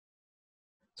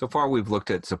So far, we've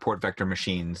looked at support vector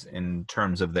machines in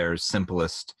terms of their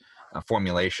simplest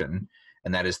formulation,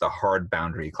 and that is the hard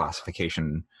boundary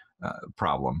classification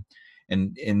problem.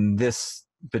 And in this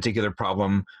particular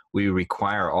problem, we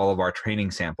require all of our training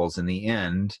samples in the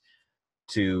end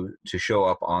to show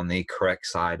up on the correct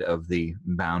side of the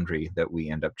boundary that we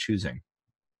end up choosing.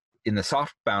 In the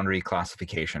soft boundary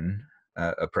classification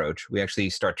approach, we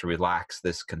actually start to relax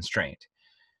this constraint.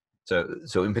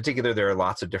 So in particular, there are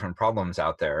lots of different problems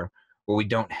out there where we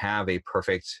don't have a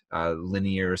perfect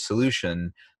linear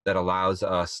solution that allows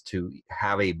us to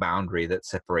have a boundary that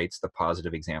separates the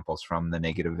positive examples from the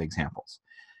negative examples.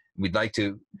 We'd like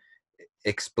to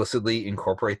explicitly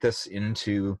incorporate this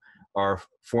into our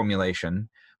formulation,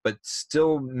 but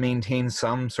still maintain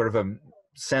some sort of a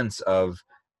sense of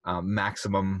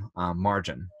maximum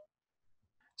margin.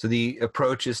 So the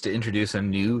approach is to introduce a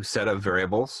new set of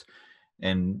variables,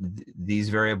 and these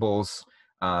variables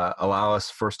allow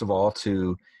us, first of all,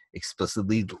 to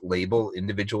explicitly label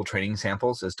individual training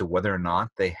samples as to whether or not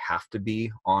they have to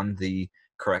be on the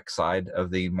correct side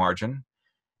of the margin.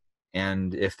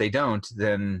 And if they don't,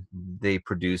 then they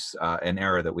produce an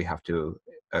error that we have to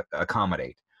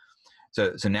accommodate.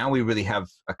 So now we really have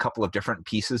a couple of different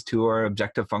pieces to our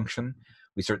objective function.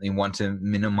 We certainly want to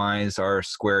minimize our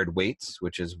squared weights,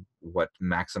 which is what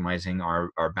maximizing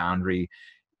our boundary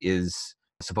is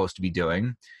supposed to be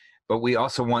doing. But we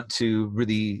also want to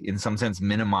really, in some sense,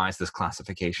 minimize this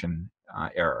classification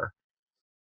error.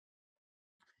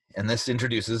 And this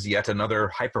introduces yet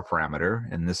another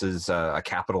hyperparameter, and this is a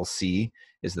capital C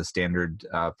is the standard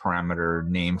parameter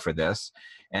name for this.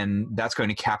 And that's going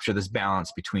to capture this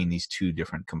balance between these two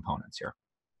different components here.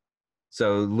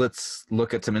 So let's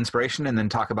look at some inspiration and then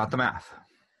talk about the math.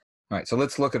 All right, so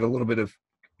let's look at a little bit of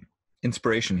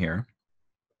inspiration here.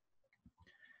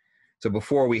 So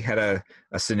before we had a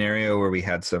scenario where we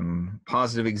had some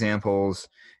positive examples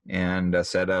and a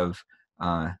set of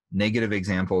negative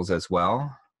examples as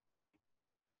well.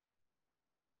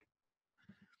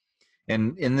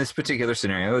 And in this particular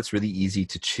scenario, it's really easy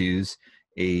to choose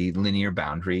a linear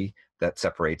boundary that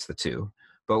separates the two.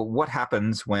 But what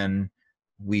happens when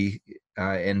we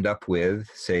end up with,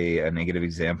 say, a negative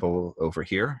example over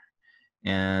here?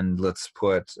 And let's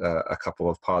put a couple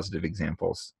of positive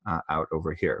examples out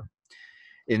over here.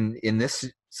 In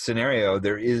this scenario,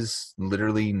 there is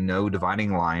literally no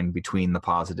dividing line between the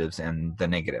positives and the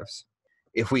negatives.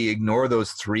 If we ignore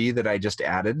those three that I just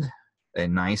added, a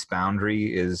nice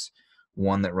boundary is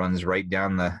one that runs right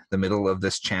down the middle of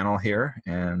this channel here.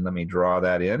 And let me draw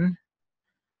that in.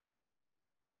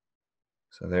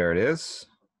 So there it is.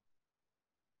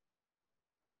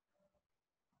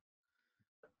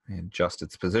 Adjust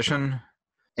its position.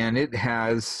 And it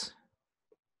has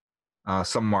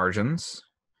some margins.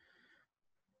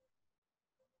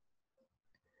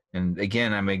 And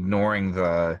again, I'm ignoring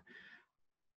the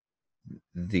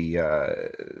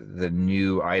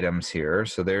new items here.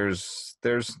 So there's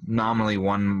nominally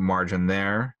one margin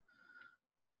there.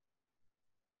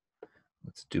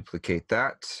 Let's duplicate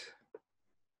that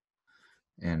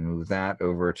and move that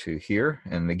over to here.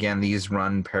 And again, these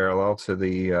run parallel to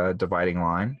the dividing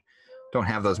line. Don't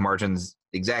have those margins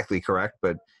exactly correct,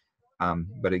 but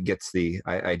it gets the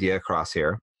idea across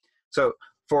here. So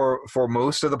for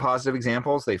most of the positive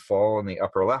examples, they fall in the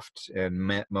upper left,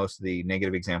 and most of the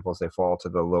negative examples, they fall to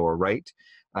the lower right.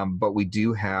 But we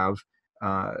do have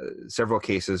several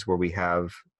cases where we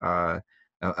have a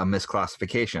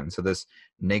misclassification. So this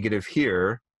negative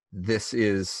here, this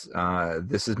is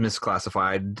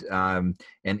misclassified,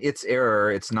 and its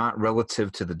error, it's not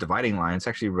relative to the dividing line. It's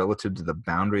actually relative to the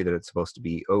boundary that it's supposed to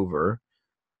be over.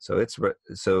 So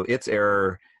its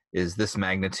error is this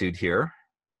magnitude here.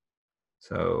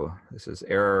 So this is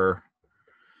error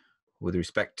with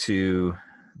respect to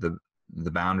the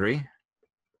boundary,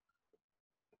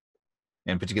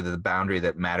 in particular the boundary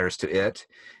that matters to it.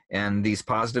 And these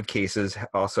positive cases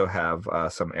also have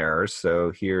some errors.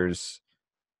 So here's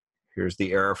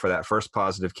the error for that first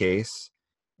positive case,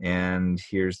 and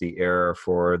here's the error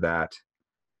for that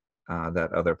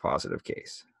other positive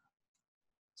case.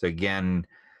 So again,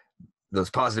 those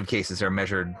positive cases are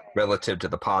measured relative to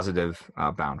the positive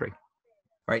boundary.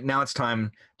 All right, now it's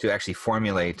time to actually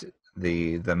formulate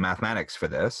the mathematics for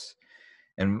this.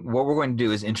 And what we're going to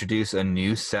do is introduce a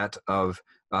new set of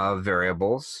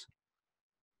variables.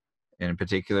 In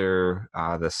particular,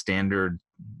 the standard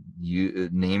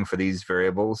name for these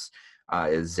variables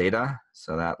is zeta.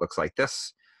 So that looks like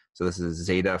this. So this is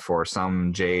zeta for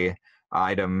some j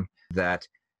item that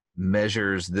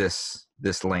measures this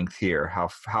length here, how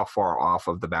far off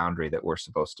of the boundary that we're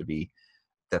supposed to be,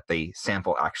 that the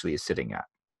sample actually is sitting at.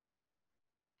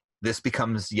 this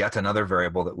becomes yet another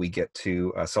variable that we get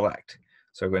to select.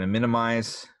 So we're going to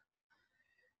minimize,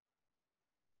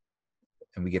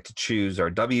 and we get to choose our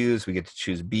W's, we get to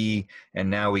choose B, and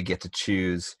now we get to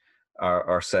choose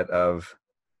our set of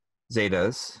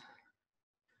zetas.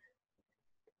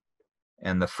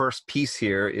 And the first piece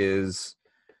here is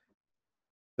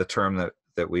the term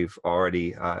that we've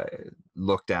already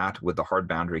looked at with the hard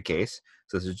boundary case.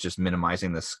 So this is just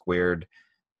minimizing the squared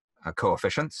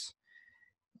coefficients.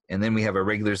 And then we have a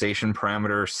regularization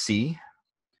parameter C.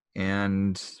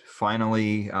 And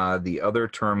finally, the other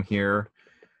term here,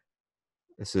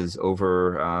 this is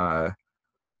over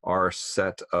our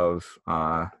set of,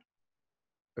 our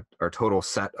total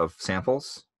set of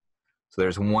samples. So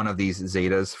there's one of these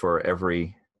zetas for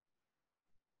every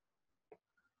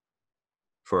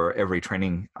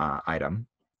training item.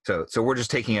 So we're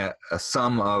just taking a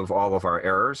sum of all of our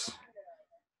errors.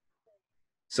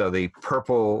 So the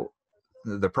purple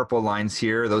lines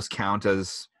here, those count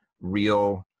as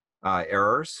real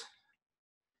errors.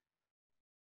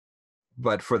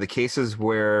 But for the cases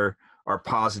where our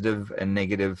positive and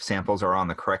negative samples are on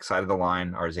the correct side of the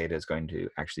line, our zeta is going to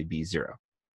actually be 0.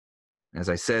 As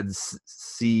I said,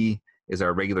 C is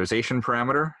our regularization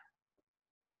parameter.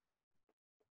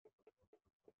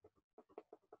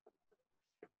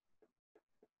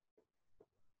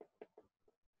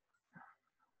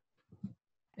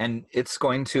 And it's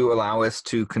going to allow us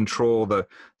to control the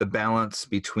balance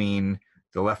between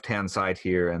the left-hand side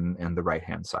here and the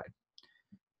right-hand side.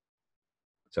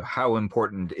 So how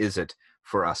important is it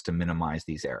for us to minimize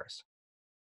these errors?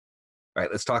 All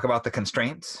right, let's talk about the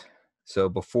constraints. So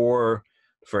before,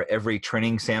 for every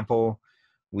training sample,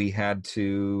 we had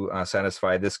to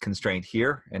satisfy this constraint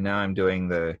here, and now I'm doing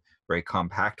the very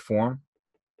compact form.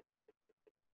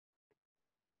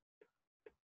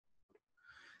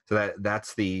 So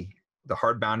that's the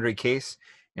hard boundary case,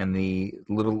 and the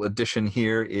little addition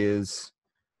here is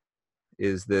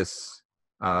this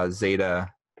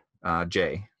zeta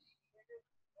j.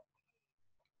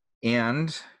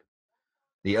 And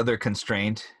the other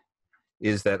constraint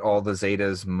is that all the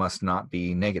zetas must not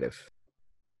be negative.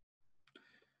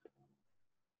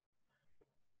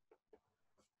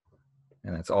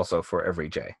 And that's also for every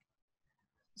j.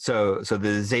 So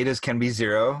the zetas can be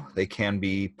 0, they can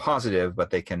be positive, but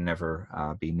they can never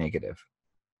be negative.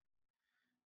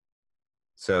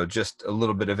 So just a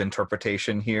little bit of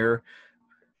interpretation here.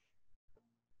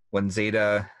 When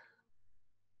zeta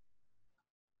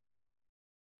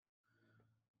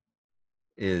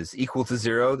is equal to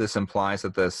 0, this implies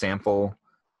that the sample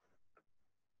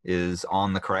is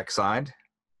on the correct side.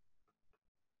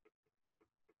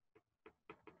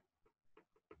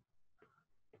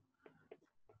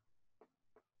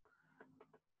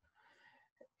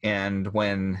 And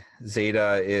when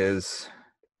zeta is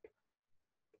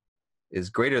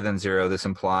greater than 0, this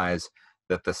implies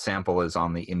that the sample is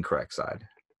on the incorrect side.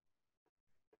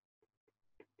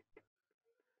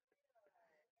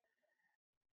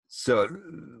 So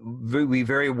we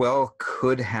very well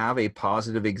could have a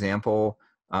positive example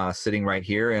sitting right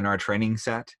here in our training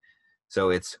set. So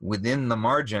it's within the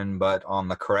margin, but on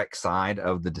the correct side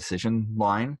of the decision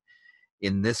line.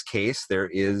 In this case, there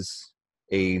is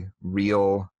a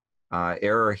real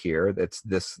error here that's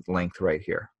this length right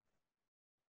here.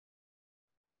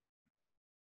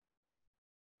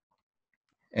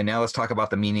 And now let's talk about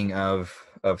the meaning of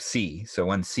C. So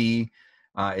when C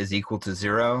is equal to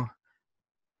 0,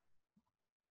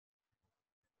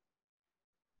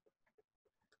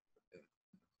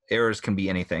 errors can be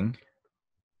anything.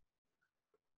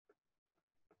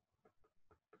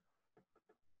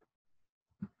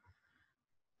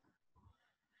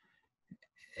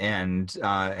 And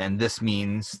this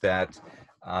means that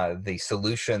the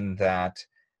solution that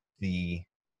the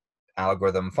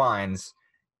algorithm finds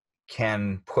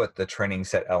can put the training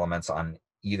set elements on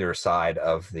either side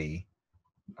of the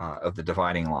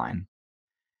dividing line.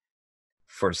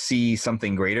 For C,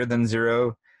 something greater than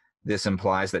 0, this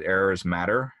implies that errors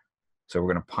matter. So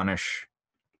we're going to punish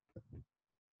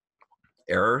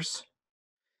errors.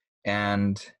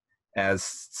 And as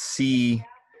C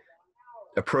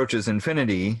approaches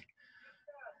infinity,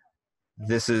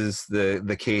 this is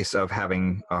the case of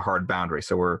having a hard boundary.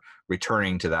 So we're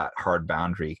returning to that hard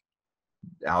boundary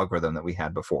algorithm that we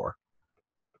had before.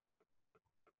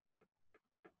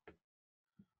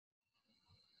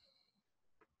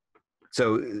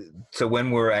 So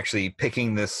when we're actually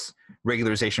picking this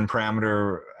regularization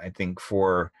parameter, I think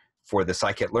for the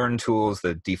scikit-learn tools,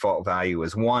 the default value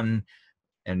is 1,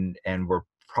 and we're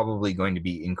probably going to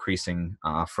be increasing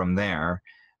from there.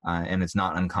 And it's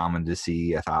not uncommon to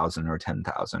see 1,000 or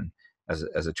 10,000 as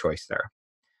a choice there.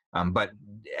 But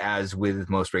as with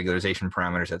most regularization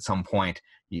parameters, at some point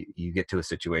you get to a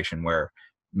situation where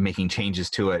making changes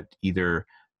to it either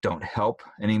don't help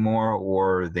anymore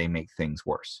or they make things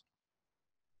worse.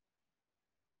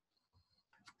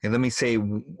 And let me say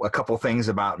a couple things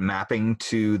about mapping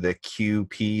to the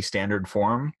QP standard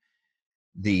form.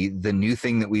 The new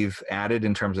thing that we've added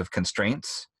in terms of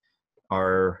constraints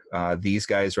are these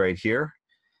guys right here.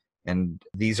 And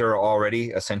these are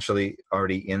essentially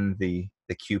already in the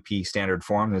QP standard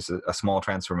form. There's a small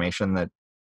transformation that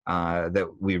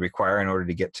we require in order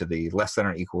to get to the less than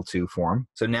or equal to form.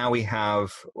 So now we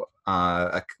have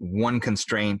one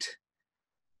constraint.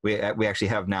 We actually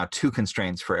have now two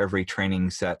constraints for every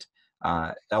training set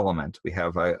element. We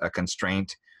have a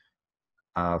constraint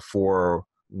for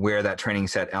where that training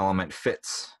set element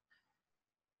fits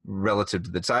relative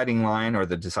to the deciding line or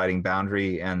the deciding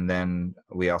boundary, and then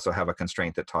we also have a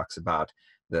constraint that talks about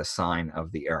the sign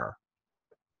of the error.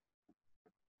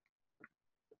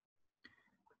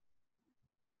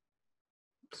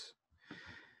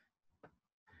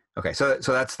 Okay, so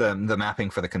that's the mapping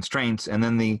for the constraints, and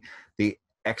then the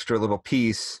extra little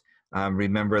piece.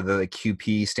 Remember, the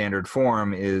QP standard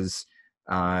form is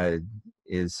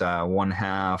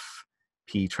 1/2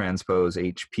 P transpose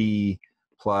HP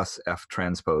plus F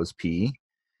transpose P.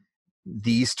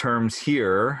 These terms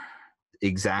here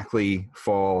exactly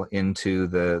fall into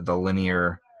the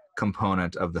linear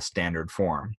component of the standard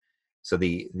form. So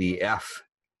the F's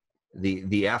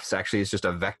actually is just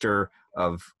a vector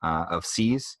of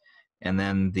C's, and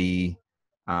then the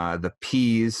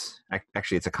P's,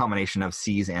 actually it's a combination of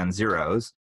C's and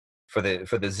zeros. For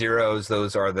the zeros,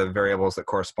 those are the variables that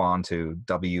correspond to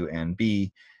W and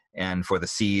B, and for the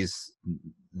C's,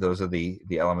 those are the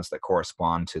elements that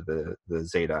correspond to the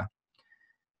zeta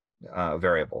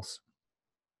variables.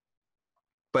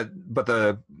 But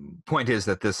the point is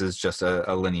that this is just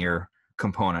a linear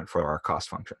component for our cost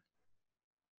function.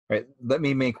 All right, let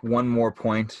me make one more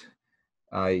point.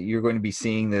 You're going to be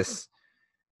seeing this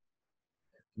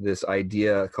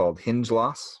idea called hinge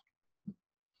loss.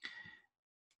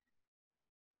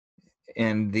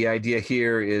 And the idea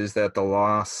here is that the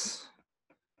loss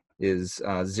is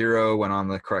 0 when on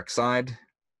the correct side.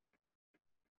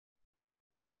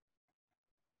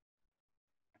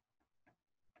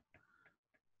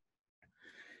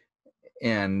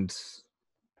 And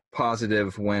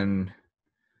positive when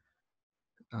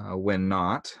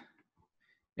not.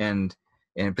 And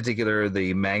in particular,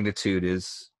 the magnitude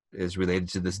is related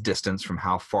to this distance from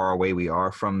how far away we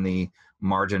are from the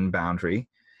margin boundary.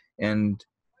 And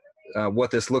what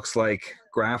this looks like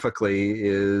graphically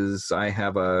is I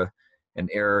have an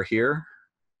error here.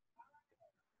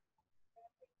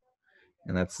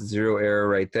 And that's 0 error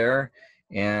right there.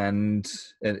 And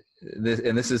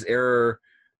this is error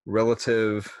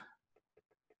relative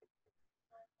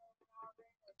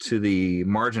to the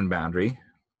margin boundary.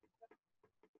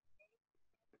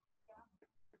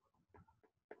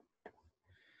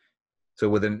 So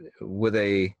with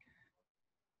a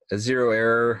 0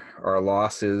 error, our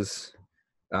loss is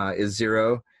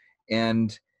 0,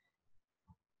 and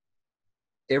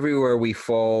everywhere we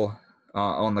fall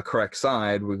on the correct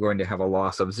side, we're going to have a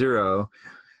loss of 0.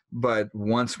 But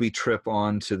once we trip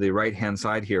onto the right-hand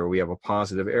side here, we have a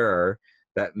positive error.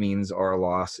 That means our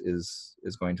loss is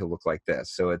going to look like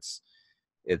this. So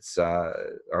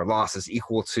our loss is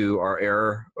equal to our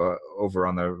error over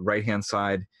on the right-hand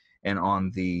side, and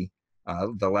on the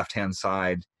left-hand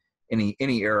side, any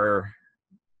error,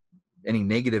 any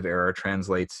negative error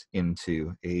translates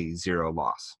into a 0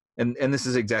 loss. And this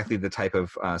is exactly the type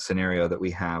of scenario that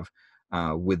we have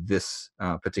with this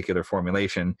particular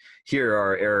formulation. Here,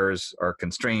 our errors are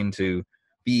constrained to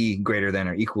be greater than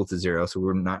or equal to 0, so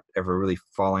we're not ever really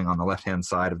falling on the left-hand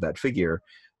side of that figure.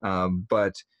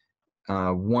 But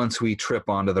once we trip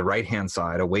onto the right-hand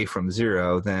side away from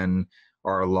 0, then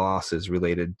our loss is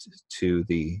related to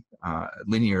the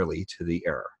linearly to the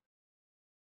error.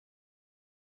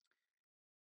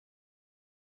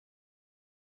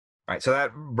 All right, so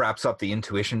that wraps up the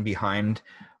intuition behind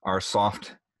our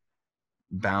soft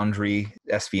boundary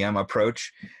SVM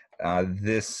approach.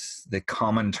 The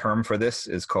common term for this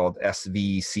is called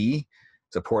SVC,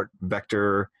 support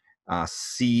vector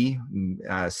C,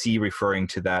 C referring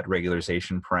to that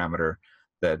regularization parameter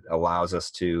that allows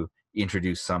us to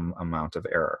introduce some amount of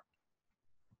error.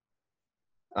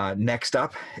 Next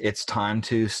up, it's time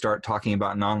to start talking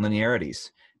about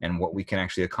nonlinearities and what we can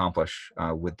actually accomplish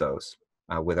with those,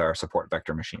 with our support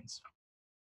vector machines.